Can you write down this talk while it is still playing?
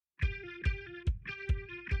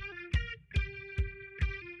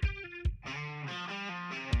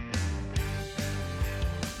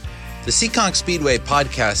The Seekonk Speedway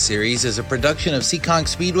podcast series is a production of Seekonk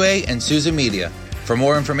Speedway and Souza Media. For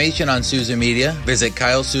more information on Souza Media, visit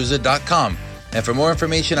kylesouza.com. And for more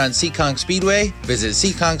information on Seekonk Speedway, visit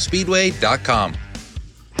seekonkspeedway.com.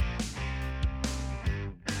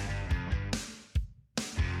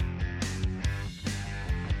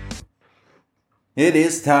 It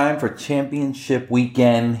is time for championship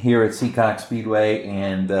weekend here at Seekonk Speedway,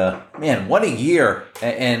 and man, what a year,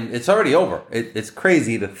 and it's already over. It's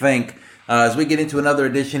crazy to think as we get into another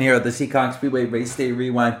edition here of the Seekonk Speedway Race Day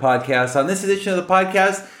Rewind podcast. On this edition of the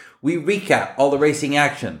podcast, we recap all the racing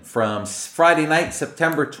action from Friday night,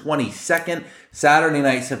 September 22nd, Saturday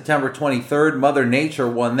night, September 23rd. Mother Nature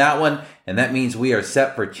won that one, and that means we are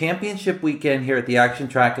set for championship weekend here at the Action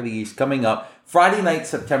Track of the East coming up Friday night,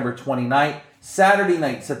 September 29th. Saturday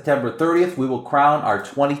night, September 30th, we will crown our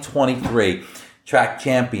 2023 track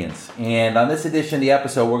champions. And on this edition of the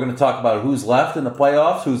episode, we're going to talk about who's left in the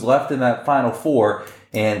playoffs, who's left in that Final Four,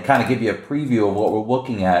 and kind of give you a preview of what we're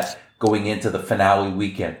looking at going into the finale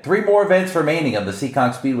weekend. 3 more events remaining on the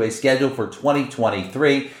Seekonk Speedway schedule for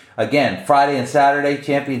 2023. Again, Friday and Saturday,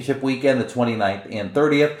 championship weekend, the 29th and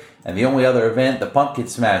 30th. And the only other event, the Pumpkin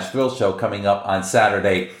Smash Thrill Show, coming up on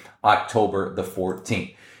Saturday, October the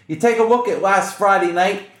 14th. You take a look at last Friday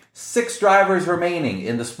night, 6 drivers remaining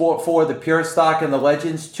in the Sport 4, the Pure Stock, and the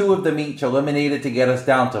Legends. 2 of them each eliminated to get us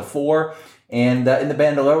down to 4. And in the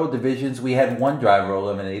Bandolero divisions, we had 1 driver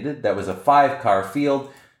eliminated. That was a 5-car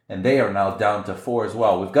field, and they are now down to 4 as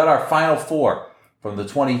well. We've got our Final 4 from the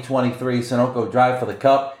 2023 Sunoco Drive for the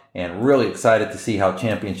Cup, and really excited to see how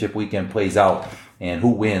championship weekend plays out and who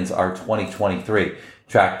wins our 2023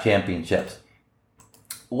 track championships.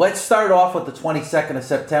 Let's start off with the 22nd of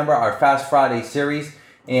September, our Fast Friday series,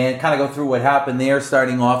 and kind of go through what happened there,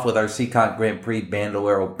 starting off with our Seekonk Grand Prix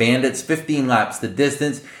Bandolero Bandits, 15 laps the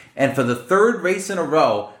distance. And for the 3rd race in a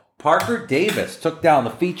row, Parker Davis took down the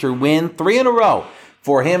feature win, 3 in a row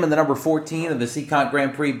for him, and the number 14 of the Seekonk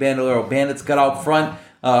Grand Prix Bandolero Bandits got out front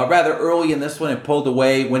rather early in this one and pulled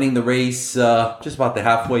away, winning the race just about the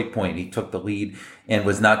halfway point. He took the lead and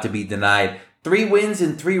was not to be denied. 3 wins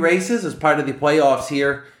in 3 races as part of the playoffs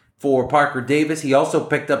here for Parker Davis. He also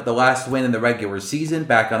picked up the last win in the regular season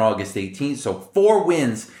back on August 18th. So 4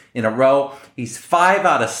 wins in a row. He's 5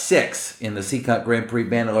 out of 6 in the Seekonk Grand Prix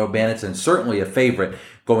Bandolero Bandits, and certainly a favorite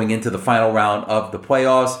going into the final round of the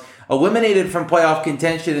playoffs. Eliminated from playoff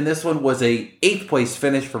contention in this one was a 8th place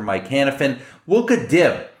finish for Mike Hannafin. Wilka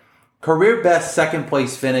Dib, career best 2nd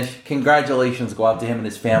place finish. Congratulations go out to him and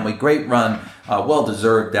his family. Great run. Well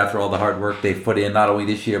deserved after all the hard work they've put in, not only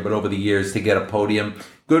this year, but over the years to get a podium.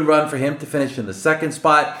 Good run for him to finish in the 2nd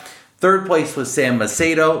spot. 3rd place was Sam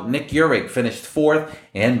Macedo. Nick Urick finished 4th,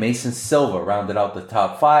 and Mason Silva rounded out the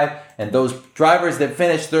top 5. And those drivers that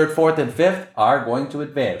finished 3rd, 4th, and 5th are going to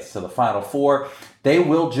advance to the Final 4. They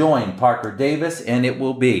will join Parker Davis, and it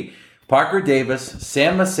will be Parker Davis,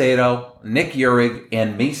 Sam Macedo, Nick Urick,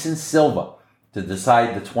 and Mason Silva to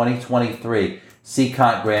decide the 2023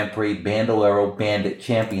 Seekonk Grand Prix Bandolero Bandit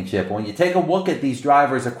Championship. When you take a look at these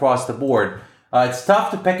drivers across the board, it's tough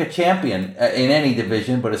to pick a champion in any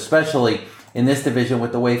division, but especially in this division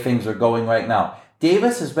with the way things are going right now.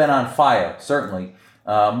 Davis has been on fire, certainly.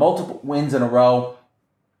 Multiple wins in a row,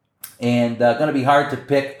 and going to be hard to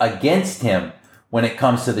pick against him when it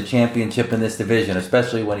comes to the championship in this division,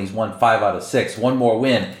 especially when he's won 5 out of 6. One more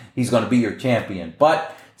win, he's going to be your champion.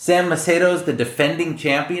 But Sam Macedo's the defending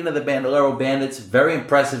champion of the Bandolero Bandits. Very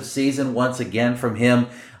impressive season once again from him.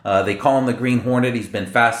 They call him the Green Hornet. He's been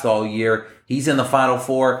fast all year. He's in the Final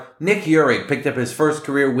 4. Nick Urick picked up his 1st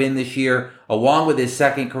career win this year, along with his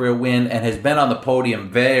 2nd career win, and has been on the podium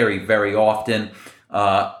very, very often.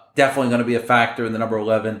 Definitely going to be a factor in the number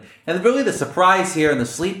 11. And really the surprise here and the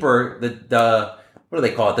sleeper, what do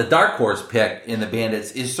they call it? The dark horse pick in the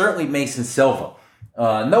Bandits is certainly Mason Silva.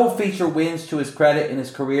 No feature wins to his credit in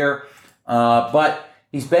his career, but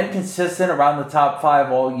he's been consistent around the top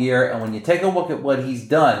 5 all year. And when you take a look at what he's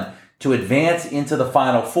done to advance into the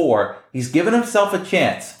Final 4, he's given himself a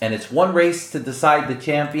chance. And it's 1 race to decide the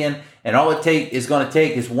champion. And all it is going to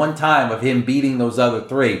take is 1 time of him beating those other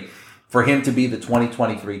 3 for him to be the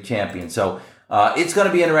 2023 champion. So it's going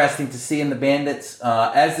to be interesting to see in the Bandits.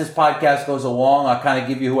 As this podcast goes along, I'll kind of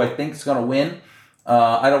give you who I think is going to win.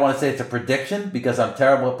 I don't want to say it's a prediction because I'm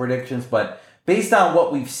terrible at predictions, but based on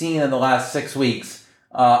what we've seen in the last 6 weeks,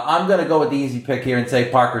 I'm going to go with the easy pick here and say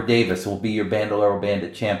Parker Davis will be your Bandolero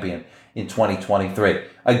Bandit champion in 2023.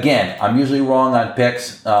 Again, I'm usually wrong on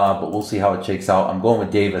picks, but we'll see how it shakes out. I'm going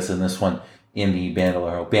with Davis in this one in the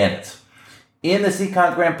Bandolero Bandits. In the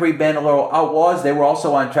Seekonk Grand Prix Bandolero Outlaws, they were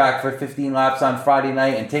also on track for 15 laps on Friday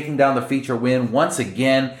night and taking down the feature win once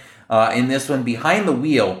again. in this one. Behind the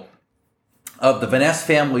wheel of the Vaness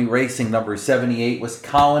Family Racing number 78 was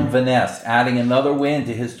Colin Vaness, adding another win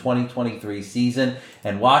to his 2023 season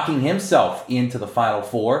and locking himself into the Final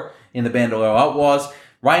Four in the Bandolero Outlaws.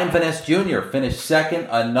 Ryan Vaness Jr. finished second,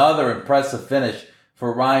 another impressive finish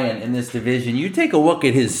for Ryan in this division. You take a look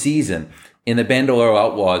at his season in the Bandolero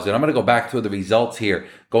Outlaws, and I'm going to go back to the results here,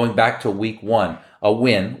 going back to week 1, a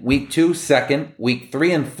win. Week 2, second. Week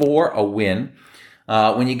 3 and 4, a win.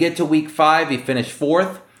 When you get to week 5, he finished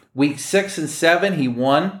 4th. Week 6 and 7, he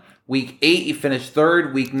won. Week 8, he finished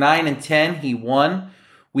 3rd. Week 9 and 10, he won.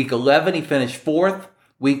 Week 11, he finished 4th.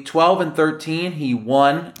 Week 12 and 13, he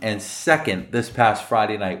won and 2nd this past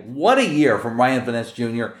Friday night. What a year from Ryan Vaness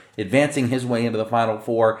Jr., advancing his way into the Final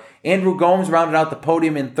Four. Andrew Gomes rounded out the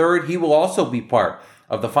podium in 3rd. He will also be part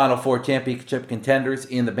of the Final Four championship contenders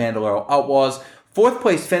in the Bandolero Outlaws. 4th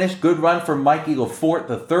place finish, good run for Mikey Lafort,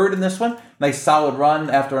 the 3rd in this one. Nice solid run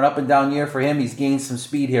after an up and down year for him. He's gained some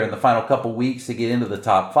speed here in the final couple weeks to get into the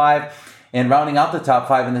top 5. And rounding out the top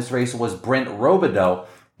 5 in this race was Brent Robideau.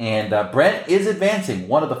 And Brent is advancing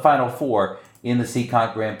one of the Final Four in the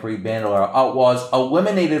Seekonk Grand Prix Bandolero Outlaws.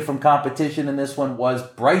 Eliminated from competition in this one was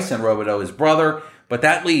Bryson Robideau, his brother. But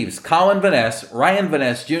that leaves Colin Vaness, Ryan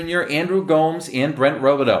Vaness Jr., Andrew Gomes, and Brent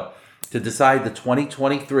Robideau to decide the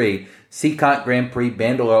 2023 Seekonk Grand Prix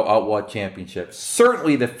Bandolero Outlaw Championship.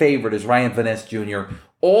 Certainly the favorite is Ryan Vaness Jr.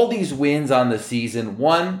 All these wins on the season,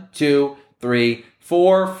 1, 2, 3,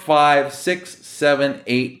 4, 5, 6, 7,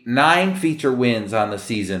 8, 9 feature wins on the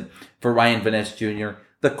season for Ryan Vaness Jr.,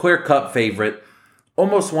 the clear-cut favorite.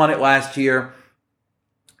 Almost won it last year.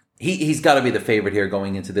 He's got to be the favorite here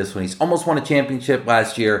going into this one. He's almost won a championship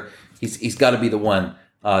last year. He's got to be the one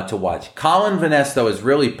to watch. Colin Vaness, though, has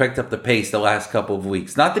really picked up the pace the last couple of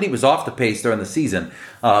weeks. Not that he was off the pace during the season,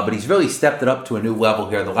 but he's really stepped it up to a new level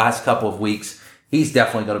here the last couple of weeks. He's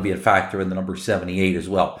definitely going to be a factor in the number 78 as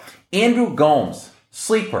well. Andrew Gomes,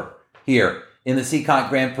 sleeper here in the Seekonk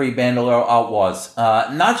Grand Prix Bandolero Outlaws.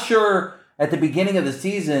 Not sure at the beginning of the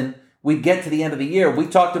season we'd get to the end of the year. We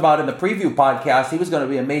talked about in the preview podcast he was going to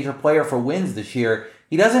be a major player for wins this year.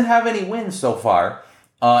 He doesn't have any wins so far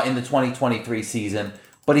in the 2023 season,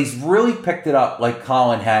 but he's really picked it up like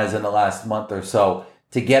Colin has in the last month or so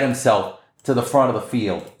to get himself to the front of the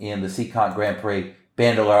field in the Seekonk Grand Prix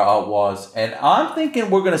Bandolero Outlaws. And I'm thinking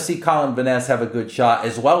we're going to see Colin Vaness have a good shot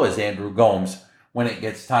as well as Andrew Gomes when it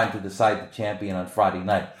gets time to decide the champion on Friday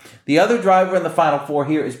night. The other driver in the Final Four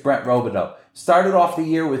here is Brent Robideau. Started off the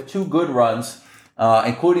year with 2 good runs,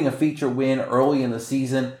 including a feature win early in the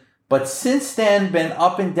season, but since then been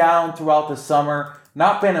up and down throughout the summer,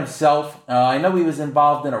 not been himself. I know he was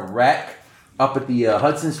involved in a wreck up at the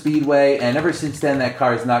Hudson Speedway, and ever since then that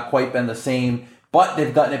car has not quite been the same, but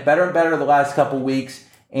they've gotten it better and better the last couple weeks,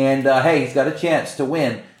 and hey, he's got a chance to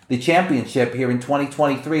win the championship here in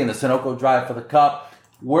 2023 in the Sunoco Drive for the Cup.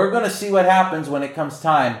 We're going to see what happens when it comes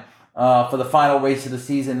time for the final race of the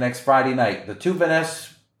season next Friday night. The 2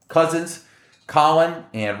 Vaness cousins, Colin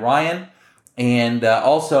and Ryan, and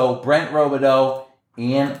also Brent Robideau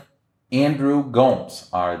and Andrew Gomes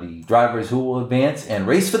are the drivers who will advance and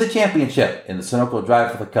race for the championship in the Sunoco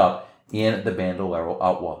Drive for the Cup in the Bandolero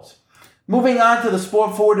Outlaws. Moving on to the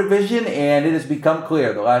Sport 4 division, and it has become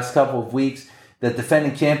clear the last couple of weeks that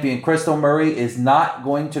defending champion Crystal Murray is not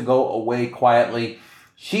going to go away quietly.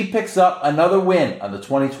 She picks up another win on the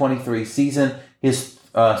 2023 season, her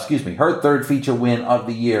 3rd feature win of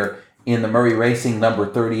the year in the Murray Racing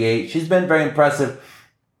number 38. She's been very impressive,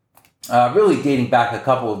 really dating back a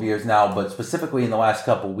couple of years now, but specifically in the last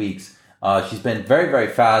couple of weeks. She's been very, very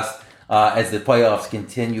fast as the playoffs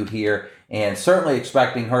continue here, and certainly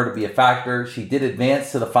expecting her to be a factor. She did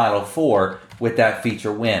advance to the Final Four with that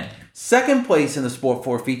feature win. Second place in the Sport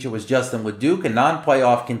 4 feature was Justin LeDuc, a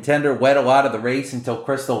non-playoff contender, led a lot of the race until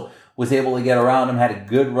Crystal was able to get around him, had a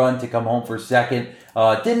good run to come home for second.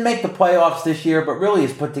 Didn't make the playoffs this year, but really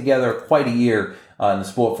has put together quite a year in the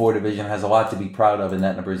Sport 4 division, has a lot to be proud of in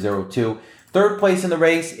that number 02. Third place in the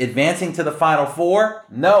race, advancing to the Final Four.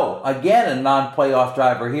 No, again a non-playoff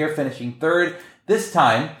driver here, finishing 3rd. This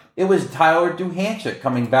time, it was Tyler Duhanchik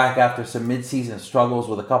coming back after some mid-season struggles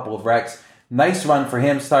with a couple of wrecks. Nice run for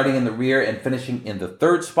him, starting in the rear and finishing in the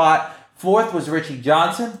 3rd spot. 4th was Richie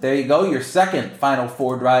Johnson. There you go, your 2nd Final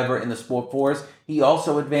Four driver in the Sport 4s. He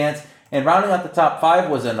also advanced. And rounding out the top 5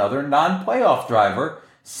 was another non-playoff driver,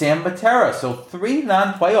 Sam Matera. So 3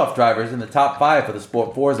 non-playoff drivers in the top 5 for the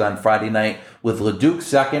Sport 4s on Friday night, with LeDuc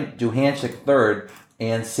 2nd, Duhanchik 3rd,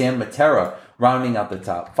 and Sam Matera rounding out the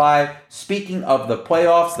top 5. Speaking of the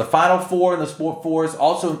playoffs, the Final Four in the Sport 4s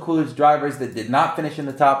also includes drivers that did not finish in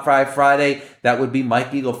the top 5 Friday. That would be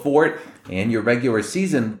Mikey Lafort and your regular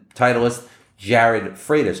season titleist, Jared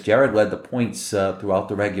Freitas. Jared led the points throughout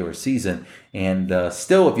the regular season. And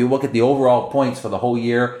still, if you look at the overall points for the whole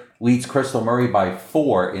year, leads Crystal Murray by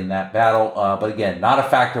 4 in that battle. But again, not a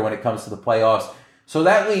factor when it comes to the playoffs. So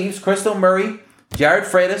that leaves Crystal Murray, Jared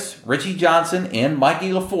Freitas, Richie Johnson, and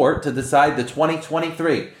Mikey Lafort to decide the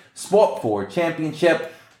 2023 Sport 4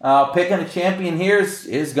 Championship. Picking a champion here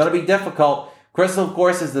is going to be difficult. Crystal, of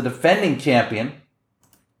course, is the defending champion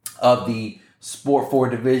of the Sport 4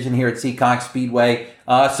 division here at Seekonk Speedway.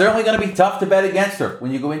 Certainly going to be tough to bet against her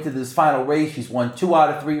when you go into this final race. She's won 2 out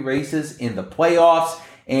of 3 races in the playoffs,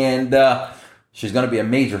 and she's going to be a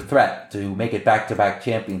major threat to make it back-to-back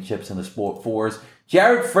championships in the Sport 4s.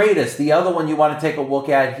 Jared Freitas, the other one you want to take a look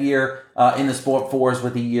at here in the Sport 4s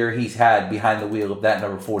with the year he's had behind the wheel of that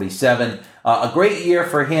number 47. A great year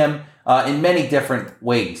for him in many different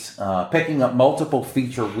ways, picking up multiple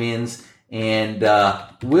feature wins, and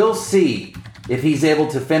we'll see if he's able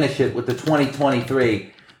to finish it with the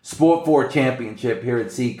 2023 Sport 4 Championship here at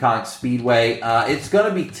Seekonk Speedway. It's going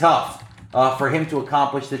to be tough for him to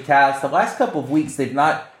accomplish the task. The last couple of weeks, they've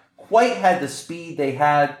not quite had the speed they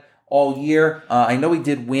had all year. I know he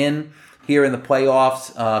did win here in the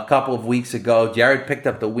playoffs a couple of weeks ago. Jared picked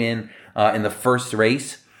up the win in the first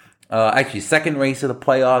race, actually second race of the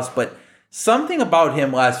playoffs, but something about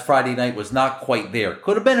him last Friday night was not quite there.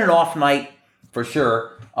 Could have been an off night for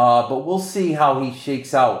sure, but we'll see how he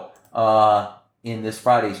shakes out in this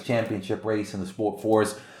Friday's championship race in the Sport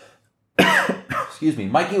 4s. Excuse me.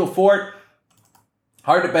 Mikey Lafort,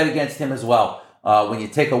 hard to bet against him as well. When you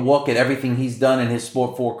take a look at everything he's done in his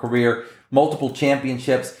Sport 4 career, multiple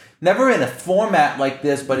championships, never in a format like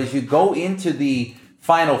this, but as you go into the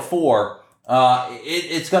Final Four,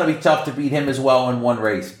 it's going to be tough to beat him as well in one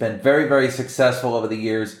race. Been very, very successful over the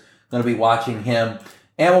years. Going to be watching him.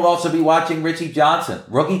 And we'll also be watching Richie Johnson,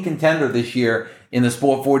 rookie contender this year in the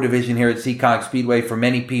Sport 4 division here at Seekonk Speedway. For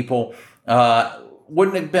many people,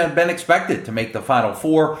 wouldn't have been expected to make the Final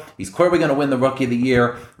Four. He's clearly going to win the Rookie of the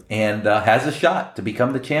Year and has a shot to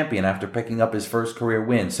become the champion after picking up his first career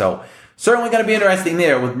win. So certainly going to be interesting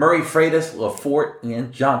there with Murray, Freitas, Lafort,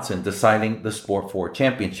 and Johnson deciding the Sport 4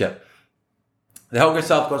 Championship. The Helger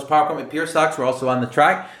South Coast Park and Pure Stocks were also on the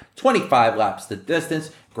track. 25 laps the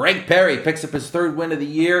distance. Greg Perry picks up his third win of the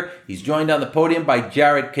year. He's joined on the podium by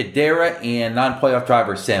Jared Cadera and non-playoff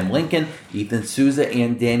driver Sam Lincoln. Ethan Souza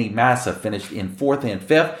and Danny Massa finished in 4th and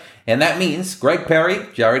 5th. And that means Greg Perry,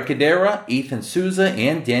 Jared Cadera, Ethan Souza,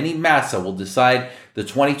 and Danny Massa will decide the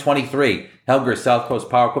 2023 Helger South Coast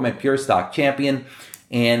Power Equipment Pure Stock Champion.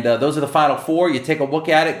 And those are the final 4. You take a look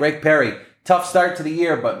at it. Greg Perry, tough start to the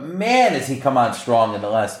year, but man, has he come on strong in the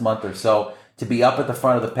last month or so to be up at the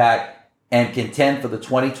front of the pack and contend for the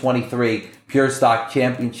 2023 Pure Stock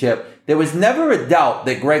Championship. There was never a doubt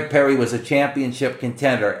that Greg Perry was a championship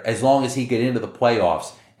contender as long as he get into the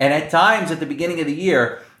playoffs. And at times at the beginning of the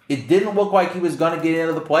year, it didn't look like he was going to get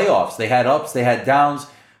into the playoffs. They had ups, they had downs,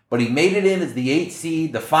 but he made it in as the 8th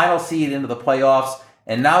seed, the final seed into the playoffs.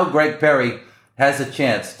 And now Greg Perry has a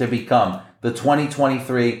chance to become the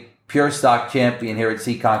 2023 Pure Stock Champion here at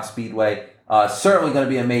Seekonk Speedway. Certainly going to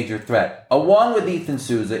be a major threat, along with Ethan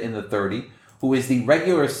Souza in the 30, who is the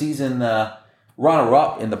regular season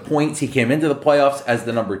runner-up in the points. He came into the playoffs as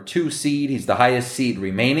the number 2 seed. He's the highest seed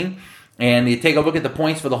remaining. And you take a look at the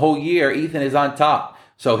points for the whole year, Ethan is on top.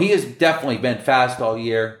 So he has definitely been fast all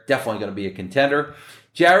year, definitely going to be a contender.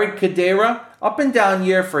 Jared Cadera, up and down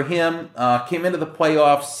year for him, came into the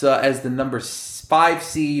playoffs as the number 5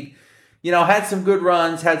 seed. You know, had some good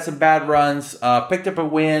runs, had some bad runs, picked up a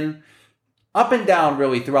win. Up and down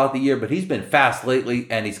really throughout the year, but he's been fast lately,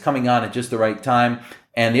 and he's coming on at just the right time.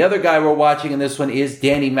 And the other guy we're watching in this one is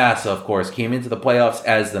Danny Massa, of course. Came into the playoffs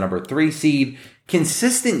as the number 3 seed.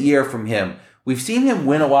 Consistent year from him. We've seen him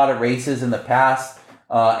win a lot of races in the past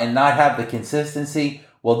and not have the consistency.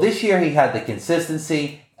 Well, this year he had the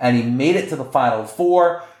consistency, and he made it to the Final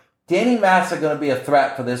 4. Danny Massa going to be a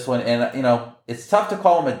threat for this one, and, you know, it's tough to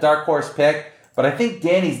call him a dark horse pick, but I think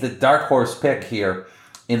Danny's the dark horse pick here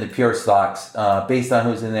in the Pure Stocks, based on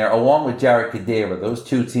who's in there, along with Jared Cadera. Those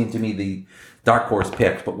two seem to me the dark horse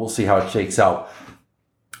picks, but we'll see how it shakes out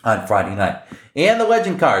on Friday night. And the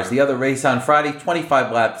Legend Cars, the other race on Friday,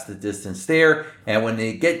 25 laps the distance there. And when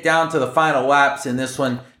they get down to the final laps in this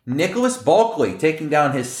one, Nicholas Bulkley taking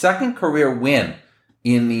down his second career win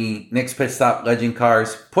in the Nick's Pit Stop Legend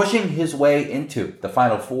Cars, pushing his way into the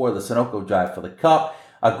Final 4, the Sunoco Drive for the Cup.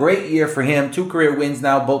 A great year for him. 2 career wins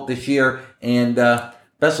now, both this year. And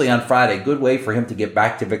especially on Friday. Good way for him to get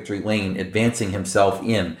back to victory lane, advancing himself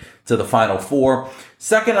in to the Final Four.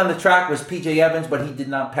 Second on the track was PJ Evans, but he did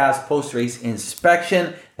not pass post-race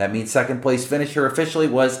inspection. That means second place finisher officially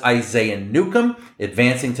was Isaiah Newcomb,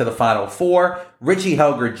 advancing to the Final Four. Richie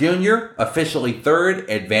Helger Jr., officially third,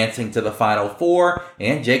 advancing to the Final Four.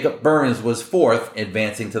 And Jacob Burns was fourth,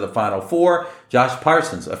 advancing to the Final Four. Josh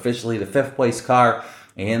Parsons, officially the fifth place car.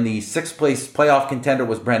 And the sixth place playoff contender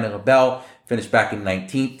was Brandon LaBelle. Finished back in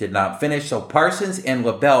 19th, did not finish. So Parsons and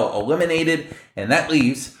LaBelle eliminated, and that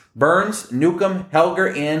leaves Burns, Newcomb,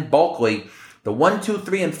 Helger, and Bulkley. The 1, 2,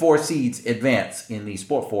 3, and 4 seeds advance in the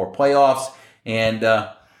Sport 4 playoffs. And going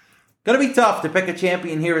to be tough to pick a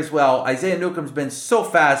champion here as well. Isaiah Newcomb's been so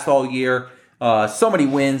fast all year. So many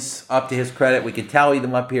wins, up to his credit. We can tally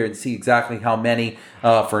them up here and see exactly how many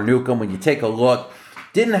for Newcomb when you take a look.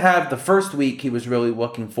 Didn't have the first week he was really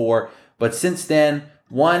looking for, but since then,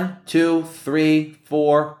 1, 2, 3,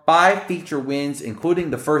 4, 5 feature wins, including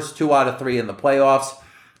the first 2 out of 3 in the playoffs.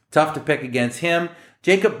 Tough to pick against him.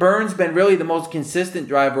 Jacob Burns been really the most consistent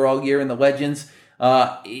driver all year in the Legends.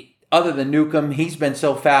 Other than Newcomb, he's been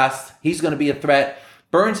so fast. He's going to be a threat.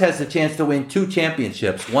 Burns has the chance to win 2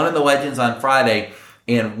 championships, one in the Legends on Friday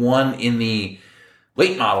and one in the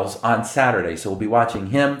late models on Saturday. So we'll be watching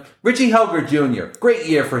him. Richie Helger Jr., great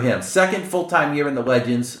year for him. Second full-time year in the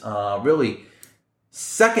Legends. Really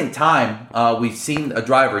second time we've seen a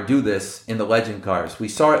driver do this in the Legend cars. We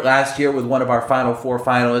saw it last year with one of our Final Four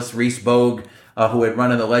finalists, Reese Bogue, who had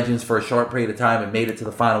run in the Legends for a short period of time and made it to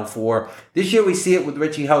the Final Four. This year we see it with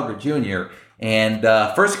Richie Helger Jr. And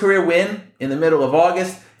first career win in the middle of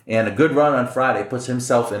August and a good run on Friday puts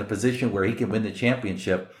himself in a position where he can win the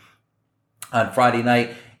championship on Friday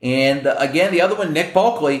night. And again, the other one, Nick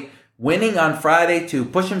Bulkley, winning on Friday to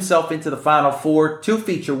push himself into the Final Four. 2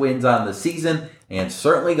 feature wins on the season, and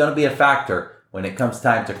certainly going to be a factor when it comes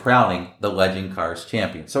time to crowning the Legend Cars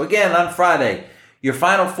champion. So again, on Friday, your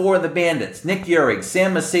Final Four of the Bandits, Nick Uhrig,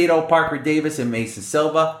 Sam Macedo, Parker Davis, and Mason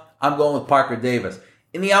Silva. I'm going with Parker Davis.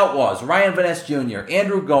 In the Outlaws, Ryan Van Ness Jr.,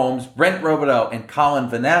 Andrew Gomes, Brent Robideau, and Colin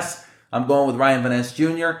Van Ness. I'm going with Ryan Van Ness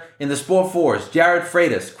Jr. In the Sport 4s, Jared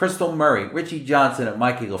Freitas, Crystal Murray, Richie Johnson, and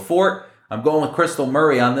Mikey Lafort. I'm going with Crystal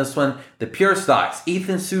Murray on this one. The Pure Stocks,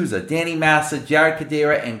 Ethan Souza, Danny Massa, Jared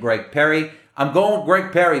Kadira, and Greg Perry. I'm going with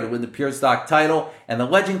Greg Perry to win the Pure Stock title. And the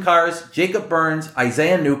Legend Cars, Jacob Burns,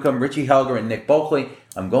 Isaiah Newcomb, Richie Helger, and Nick Bulkley.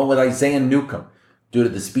 I'm going with Isaiah Newcomb due to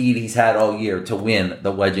the speed he's had all year to win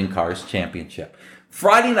the Legend Cars championship.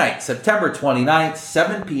 Friday night, September 29th,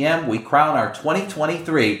 7 p.m., we crown our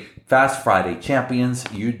 2023 Fast Friday champions.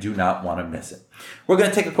 You do not want to miss it. We're going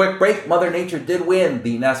to take a quick break. Mother Nature did win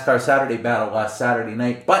the NASCAR Saturday battle last Saturday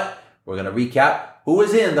night, but we're going to recap who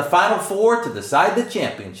was in the Final Four to decide the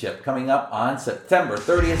championship coming up on September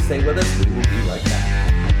 30th. Stay with us. We will be right back.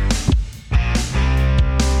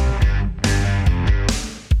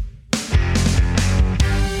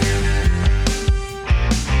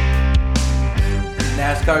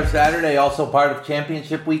 NASCAR Saturday, also part of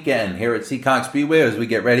Championship Weekend here at Seekonk Speedway as we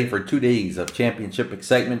get ready for 2 days of championship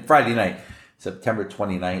excitement. Friday night, September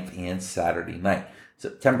 29th, and Saturday night,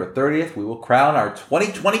 September 30th, we will crown our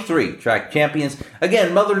 2023 track champions.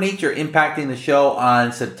 Again, Mother Nature impacting the show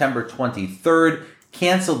on September 23rd,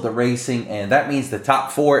 canceled the racing, and that means the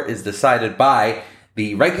top 4 is decided by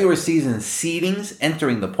the regular season seedings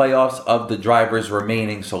entering the playoffs of the drivers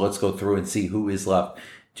remaining. So let's go through and see who is left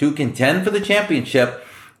to contend for the championship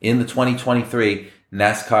in the 2023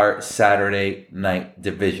 NASCAR Saturday night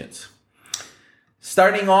divisions.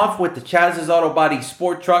 Starting off with the Chaz's Auto Body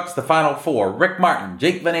Sport Trucks, the Final 4, Rick Martin,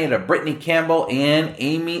 Jake Veneta, Brittany Campbell, and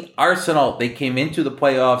Amy Arsenault. They came into the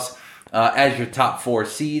playoffs as your top 4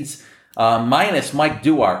 seeds. Minus Mike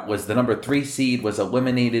Duarte was the number 3 seed, was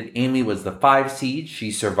eliminated. Amy was the 5 seed.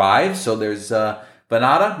 She survived. So there's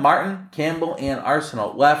Veneta, Martin, Campbell, and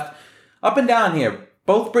Arsenault left. Up and down here.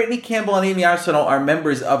 Both Brittany Campbell and Amy Arsenault are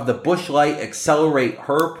members of the Busch Light Accelerate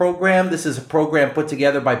Her program. This is a program put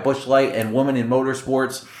together by Busch Light and Women in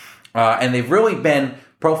Motorsports. And they've really been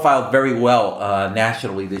profiled very well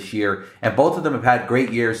nationally this year. And both of them have had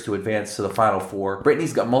great years to advance to the Final 4.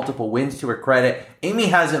 Brittany's got multiple wins to her credit. Amy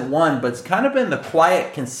hasn't won, but it's kind of been the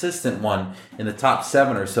quiet, consistent one in the top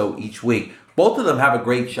 7 or so each week. Both of them have a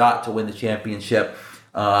great shot to win the championship.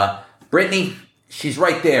 Brittany, she's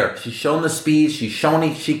right there. She's shown the speed. She's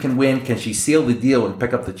shown she can win. Can she seal the deal and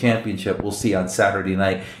pick up the championship? We'll see on Saturday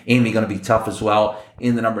night. Amy going to be tough as well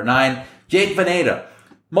in the number 9. Jake Veneta,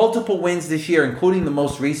 multiple wins this year, including the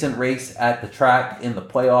most recent race at the track in the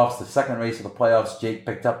playoffs. The second race of the playoffs, Jake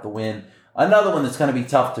picked up the win. Another one that's going to be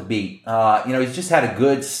tough to beat. He's just had a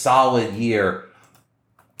good, solid year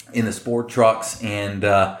in the sport trucks, and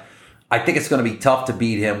I think it's going to be tough to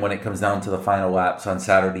beat him when it comes down to the final laps on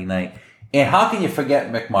Saturday night. And how can you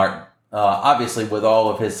forget Mick Martin? Obviously, with all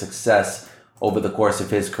of his success over the course of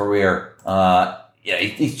his career,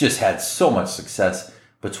 he's just had so much success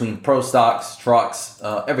between pro stocks, trucks,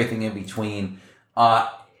 everything in between.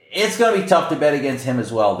 It's going to be tough to bet against him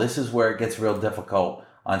as well. This is where it gets real difficult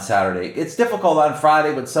on Saturday. It's difficult on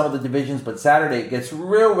Friday with some of the divisions, but Saturday it gets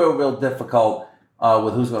real difficult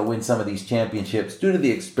with who's going to win some of these championships due to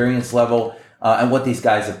the experience level and what these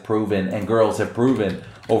guys have proven and girls have proven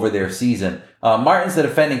over their season. Martin's the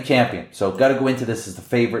defending champion, so got to go into this as the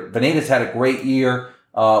favorite. Veneda's had a great year,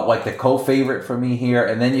 like the co-favorite for me here.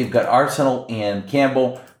 And then you've got Arsenal and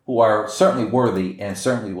Campbell, who are certainly worthy and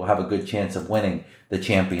certainly will have a good chance of winning the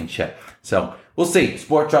championship. So we'll see.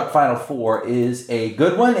 Sport Truck Final Four is a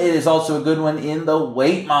good one. It is also a good one in the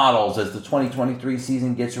weight models as the 2023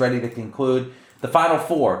 season gets ready to conclude. The Final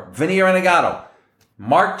Four, Vinny Renegato,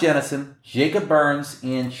 Mark Jennison, Jacob Burns,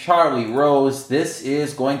 and Charlie Rose. This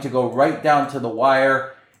is going to go right down to the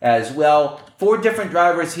wire as well. 4 different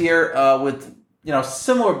drivers here with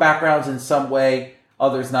similar backgrounds in some way,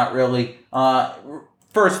 others not really.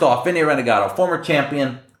 First off, Vinny Renegato, former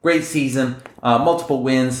champion, great season, multiple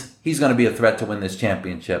wins. He's going to be a threat to win this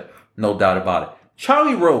championship, no doubt about it.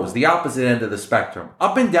 Charlie Rose, the opposite end of the spectrum,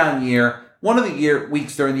 up and down year. One of the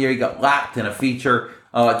weeks during the year, he got lapped in a feature,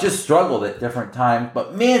 just struggled at different times.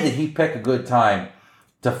 But man, did he pick a good time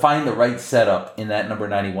to find the right setup in that number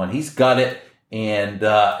 91. He's got it, and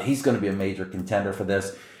he's going to be a major contender for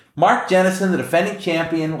this. Mark Jennison, the defending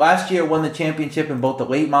champion, last year won the championship in both the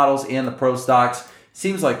late models and the pro stocks.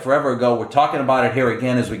 Seems like forever ago. We're talking about it here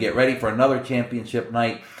again as we get ready for another championship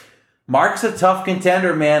night. Mark's a tough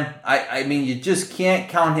contender, man. I mean, you just can't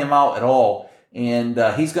count him out at all. And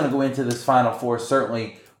he's going to go into this Final Four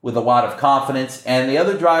certainly with a lot of confidence. And the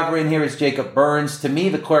other driver in here is Jacob Burns. To me,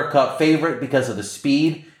 the clear-cut favorite because of the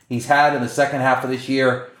speed he's had in the second half of this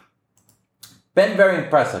year. Been very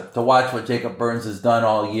impressive to watch what Jacob Burns has done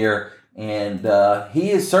all year. And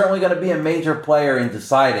he is certainly going to be a major player in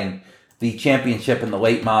deciding the championship in the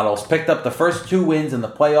late models. Picked up the first 2 wins in the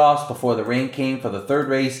playoffs before the rain came for the third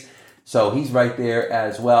race. So he's right there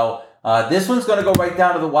as well. This one's going to go right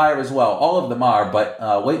down to the wire as well. All of them are,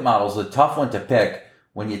 but weight models a tough one to pick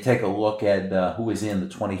when you take a look at who is in the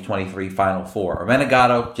 2023 Final Four.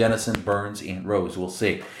 Renegato, Jennison, Burns, and Rose. We'll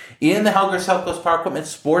see. In the Helger South Coast Power Equipment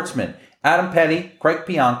Sportsman, Adam Petty, Craig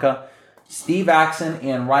Pianca, Steve Axon,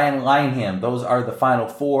 and Ryan Lineham. Those are the Final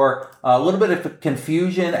Four. A little bit of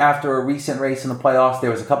confusion after a recent race in the playoffs.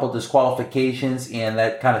 There was a couple disqualifications, and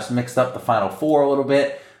that kind of mixed up the Final Four a little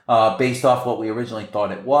bit. Based off what we originally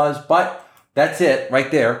thought it was. But that's it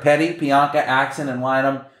right there. Petty, Pianca, Axon, and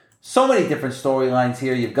Lineham. So many different storylines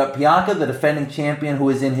here. You've got Pianca, the defending champion, who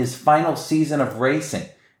is in his final season of racing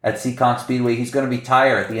at Seekonk Speedway. He's going to be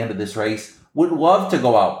tired at the end of this race. Would love to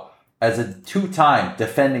go out as a 2-time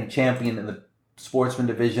defending champion in the sportsman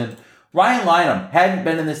division. Ryan Lineham hadn't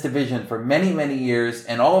been in this division for many years,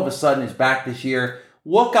 and all of a sudden is back this year.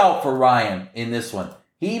 Look out for Ryan in this one.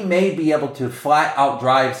 He may be able to flat out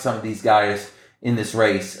drive some of these guys in this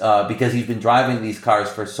race because he's been driving these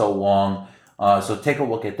cars for so long. So take a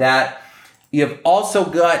look at that. You have also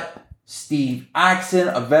got Steve Axon,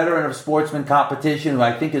 a veteran of sportsman competition, who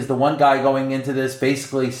I think is the one guy going into this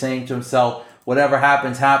basically saying to himself, whatever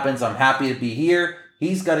happens, happens. I'm happy to be here.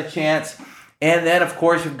 He's got a chance. And then, of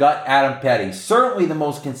course, you've got Adam Petty, certainly the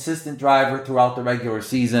most consistent driver throughout the regular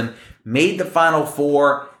season, made the Final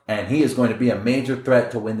Four, and he is going to be a major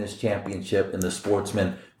threat to win this championship in the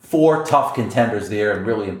sportsman. 4 tough contenders there, and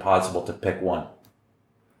really impossible to pick one.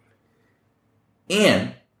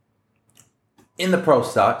 And in the pro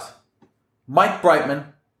stocks, Mike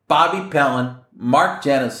Brightman, Bobby Pellin, Mark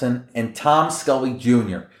Jennison, and Tom Scully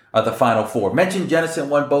Jr. are the Final Four. Mentioned Jennison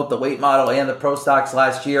won both the late model and the pro stocks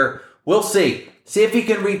last year. We'll see. See if he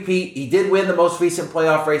can repeat. He did win the most recent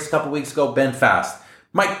playoff race a couple weeks ago, Ben Fast.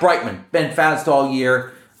 Mike Brightman, been fast all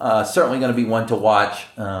year. Certainly going to be one to watch.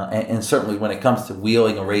 And certainly when it comes to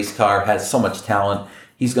wheeling a race car, has so much talent.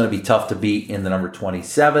 He's going to be tough to beat in the number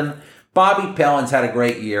 27. Bobby Pellin's had a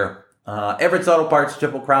great year. Everett's Auto Parts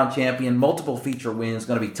Triple Crown champion, multiple feature wins.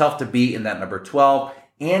 Going to be tough to beat in that number 12.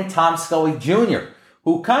 And Tom Scully Jr.,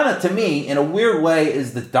 who kind of, to me, in a weird way,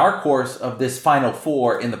 is the dark horse of this Final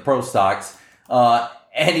Four in the pro stocks.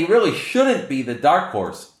 And he really shouldn't be the dark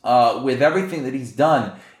horse with everything that he's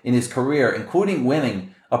done in his career, including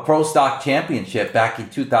winning a pro stock championship back in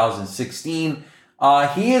 2016.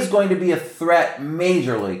 He is going to be a threat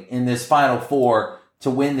majorly in this Final Four to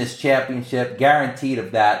win this championship, guaranteed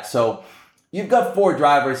of that. So You've got 4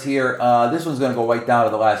 drivers here. This one's going to go right down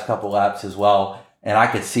to the last couple laps as well. And I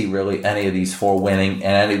could see really any of these 4 winning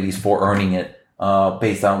and any of these 4 earning it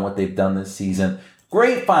based on what they've done this season.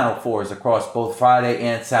 Great Final Fours across both Friday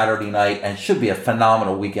and Saturday night, and should be a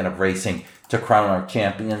phenomenal weekend of racing to crown our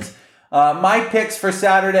champions. My picks for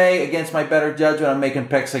Saturday, against my better judgment, I'm making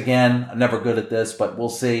picks again. I'm never good at this, but we'll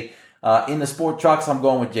see. In the sport trucks, I'm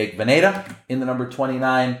going with Jake Veneta in the number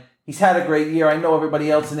 29. He's had a great year. I know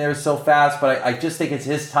everybody else in there is so fast, but I just think it's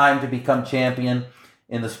his time to become champion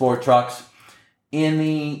in the sport trucks. In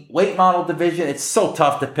the late model division, it's so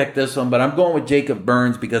tough to pick this one, but I'm going with Jacob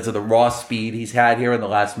Burns because of the raw speed he's had here in the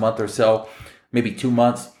last month or so, maybe 2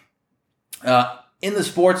 months. In the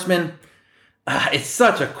sportsman, it's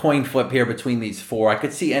such a coin flip here between these 4. I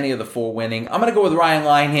could see any of the 4 winning. I'm going to go with Ryan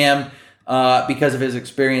Lineham because of his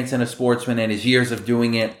experience in a sportsman and his years of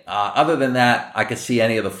doing it. Other than that, I could see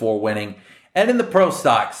any of the 4 winning. And in the pro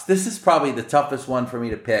stocks, this is probably the toughest one for me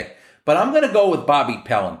to pick, but I'm going to go with Bobby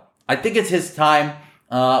Pellin. I think it's his time.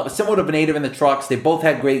 Similar to Veneta in the trucks, they both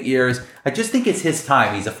had great years. I just think it's his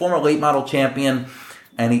time. He's a former late model champion,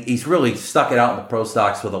 and he's really stuck it out in the pro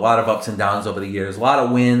stocks with a lot of ups and downs over the years. A lot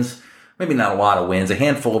of wins, maybe not a lot of wins, a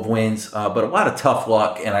handful of wins, but a lot of tough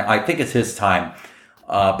luck, and I think it's his time.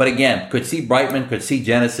 But again, could see Brightman, could see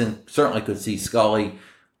Jennison, certainly could see Scully.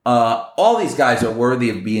 All these guys are worthy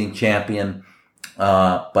of being champion,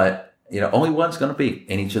 but only one's going to be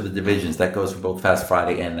in each of the divisions. That goes for both Fast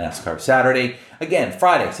Friday and NASCAR Saturday. Again,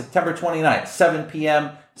 Friday, September 29th, 7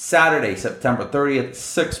 p.m. Saturday, September 30th,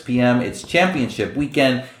 6 p.m. It's championship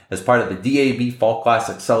weekend as part of the DAB Fall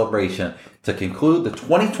Classic celebration to conclude the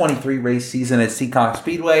 2023 race season at Seekonk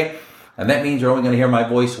Speedway. And that means you're only going to hear my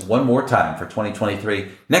voice one more time for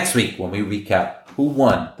 2023 next week when we recap who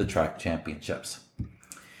won the track championships.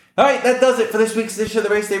 All right, that does it for this week's edition of the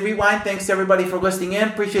Race Day Rewind. Thanks to everybody for listening in.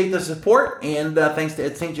 Appreciate the support. And thanks to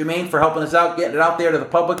Ed St. Germain for helping us out, getting it out there to the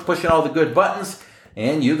public, pushing all the good buttons.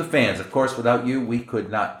 And you, the fans. Of course, without you, we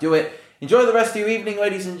could not do it. Enjoy the rest of your evening,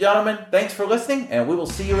 ladies and gentlemen. Thanks for listening, and we will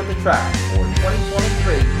see you at the track for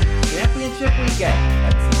 2023